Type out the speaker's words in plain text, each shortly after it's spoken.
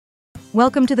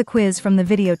Welcome to the quiz from the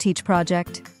Videoteach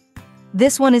project.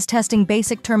 This one is testing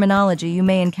basic terminology you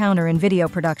may encounter in video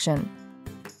production.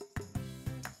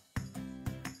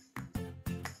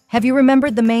 Have you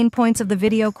remembered the main points of the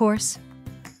video course?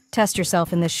 Test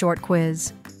yourself in this short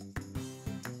quiz.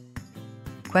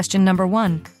 Question number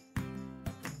 1.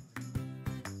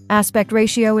 Aspect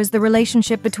ratio is the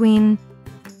relationship between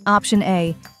Option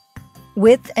A,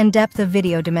 width and depth of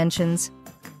video dimensions.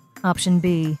 Option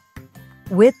B,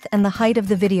 width and the height of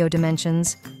the video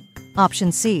dimensions.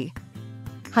 Option C,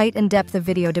 height and depth of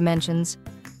video dimensions.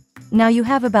 Now you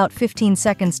have about 15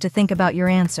 seconds to think about your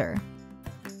answer.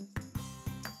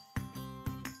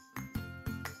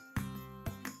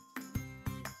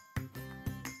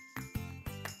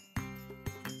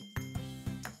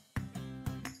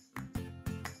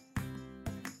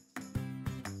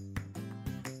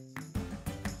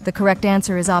 The correct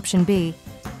answer is option B.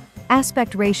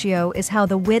 Aspect ratio is how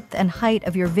the width and height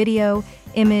of your video,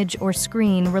 image, or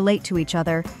screen relate to each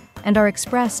other and are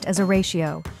expressed as a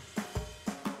ratio.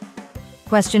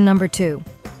 Question number 2.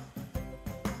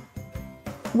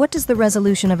 What does the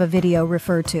resolution of a video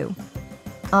refer to?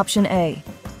 Option A,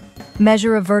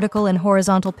 measure of vertical and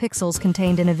horizontal pixels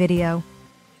contained in a video.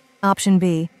 Option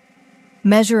B,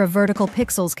 measure of vertical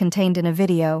pixels contained in a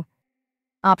video.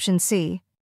 Option C,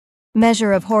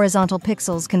 measure of horizontal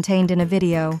pixels contained in a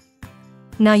video.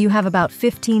 Now you have about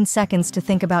 15 seconds to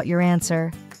think about your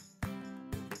answer.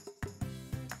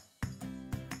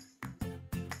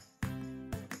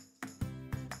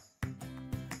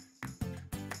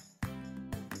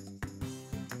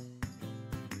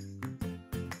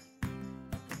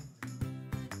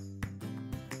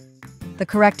 The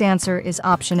correct answer is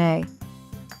option A.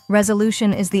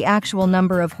 Resolution is the actual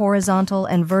number of horizontal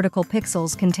and vertical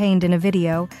pixels contained in a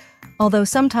video, although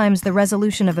sometimes the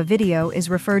resolution of a video is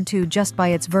referred to just by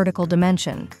its vertical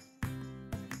dimension.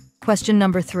 Question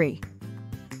number 3.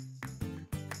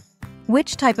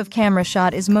 Which type of camera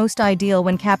shot is most ideal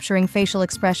when capturing facial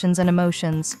expressions and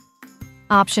emotions?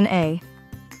 Option A,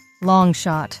 long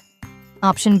shot.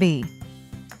 Option B,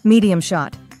 medium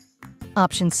shot.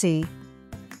 Option C,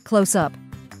 close up.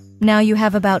 Now you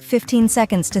have about 15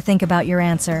 seconds to think about your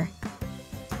answer.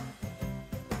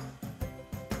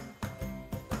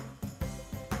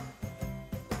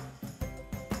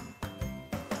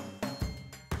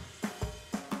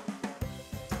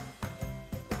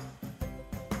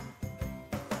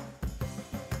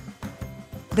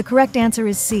 The correct answer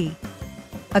is C.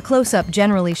 A close-up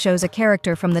generally shows a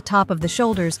character from the top of the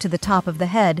shoulders to the top of the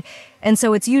head, and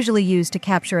so it's usually used to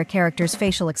capture a character's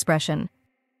facial expression.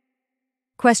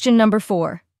 Question number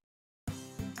 4.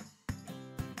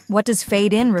 What does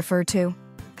fade in refer to?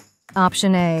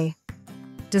 Option A,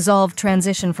 dissolve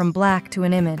transition from black to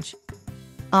an image.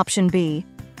 Option B,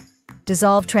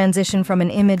 dissolve transition from an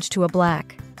image to a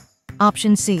black.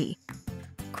 Option C,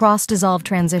 cross-dissolve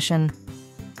transition.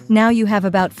 Now you have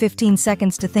about 15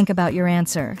 seconds to think about your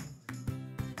answer.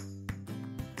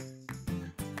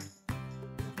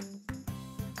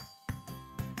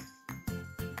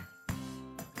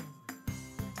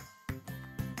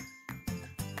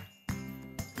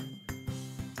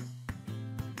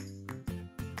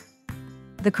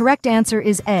 The correct answer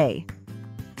is A.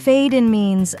 Fade-in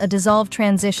means a dissolve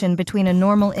transition between a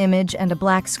normal image and a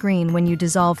black screen when you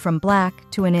dissolve from black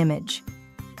to an image.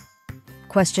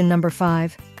 Question number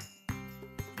 5.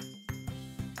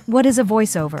 What is a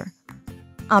voiceover?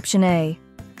 Option A,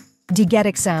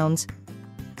 diegetic sounds.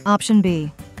 Option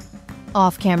B,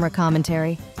 off-camera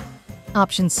commentary.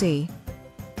 Option C,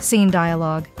 scene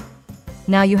dialogue.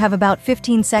 Now you have about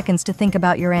 15 seconds to think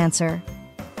about your answer.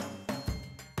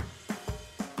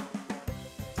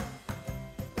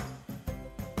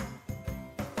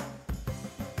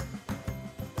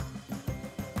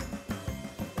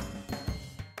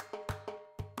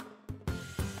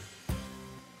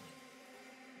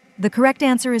 The correct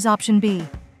answer is option B.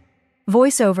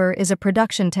 Voiceover is a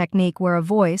production technique where a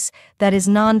voice that is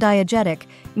non-diegetic,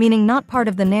 meaning not part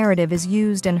of the narrative, is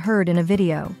used and heard in a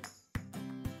video.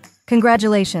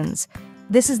 Congratulations!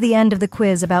 This is the end of the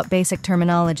quiz about basic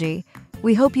terminology.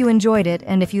 We hope you enjoyed it,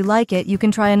 and if you like it, you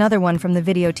can try another one from the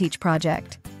Videoteach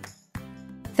project.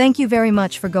 Thank you very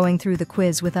much for going through the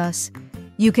quiz with us.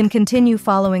 You can continue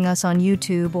following us on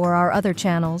YouTube or our other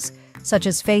channels, such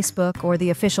as Facebook or the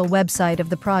official website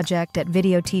of the project at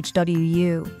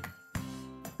videoteach.eu.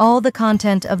 All the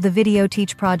content of the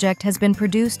Videoteach project has been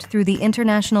produced through the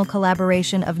international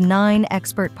collaboration of 9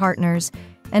 expert partners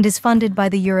and is funded by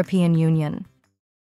the European Union.